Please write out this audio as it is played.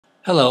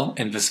Hello,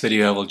 in this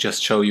video I will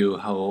just show you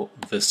how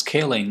the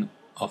scaling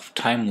of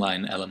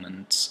timeline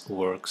elements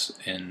works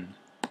in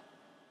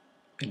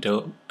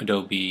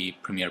Adobe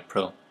Premiere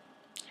Pro.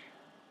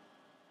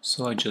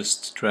 So I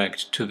just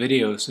dragged two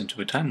videos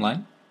into a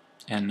timeline,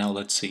 and now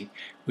let's see.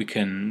 We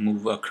can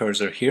move our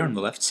cursor here on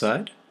the left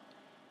side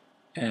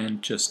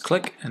and just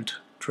click and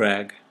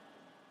drag,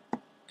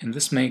 and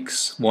this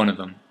makes one of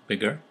them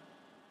bigger,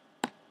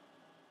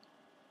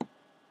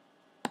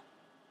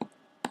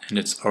 and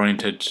it's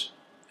oriented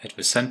at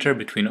the center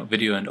between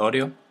video and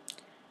audio.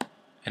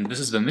 And this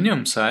is the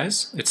minimum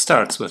size. It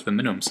starts with the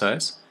minimum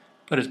size,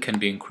 but it can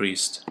be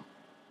increased.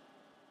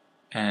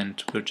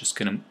 And we're just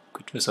going to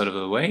get this out of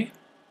the way.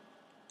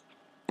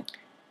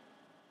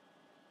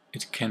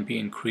 It can be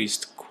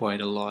increased quite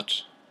a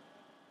lot.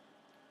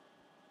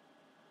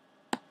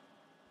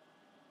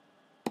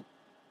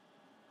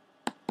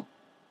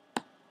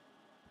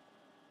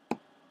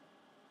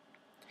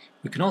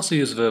 We can also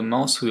use the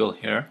mouse wheel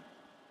here.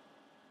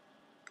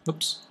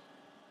 Oops.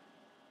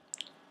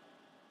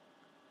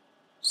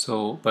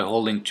 So by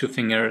holding two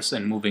fingers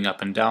and moving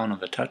up and down on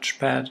the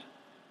touchpad,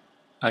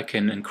 I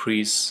can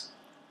increase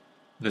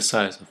the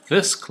size of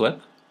this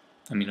clip,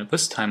 of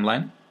this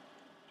timeline,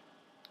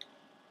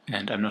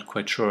 and I'm not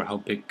quite sure how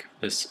big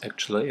this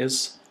actually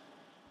is.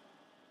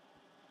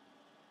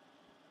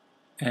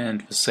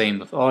 And the same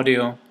with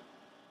audio.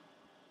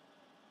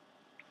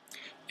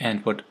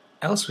 And what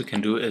else we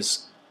can do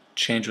is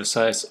change the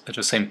size at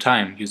the same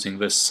time using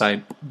this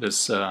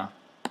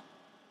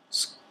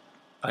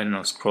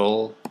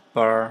scroll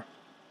bar,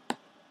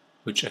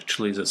 which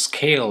actually is a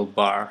scale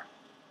bar,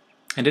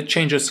 and it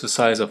changes the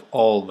size of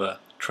all the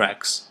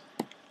tracks.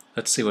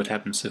 Let's see what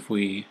happens if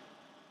we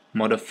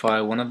modify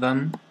one of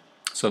them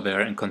so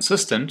they're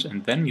inconsistent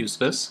and then use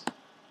this.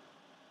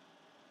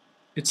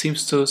 It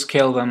seems to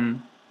scale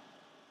them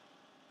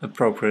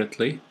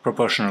appropriately,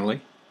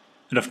 proportionally.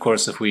 And of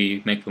course, if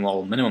we make them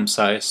all minimum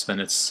size, then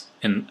it's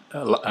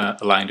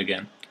aligned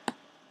again.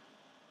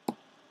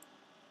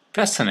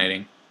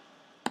 Fascinating.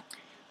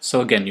 So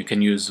again, you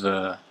can use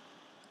the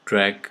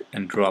drag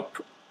and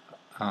drop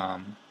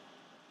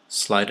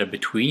slider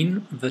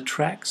between the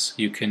tracks.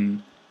 You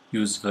can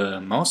use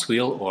the mouse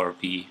wheel or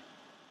the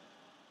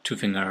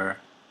two-finger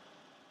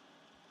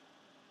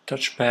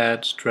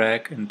touchpad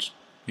drag, and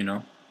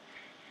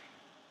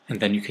and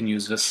then you can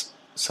use this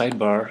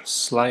sidebar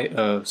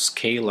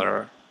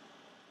scaler.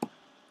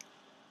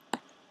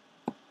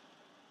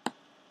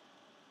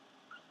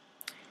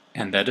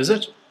 And that is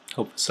it.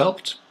 Hope this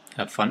helped.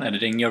 Have fun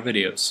editing your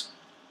videos.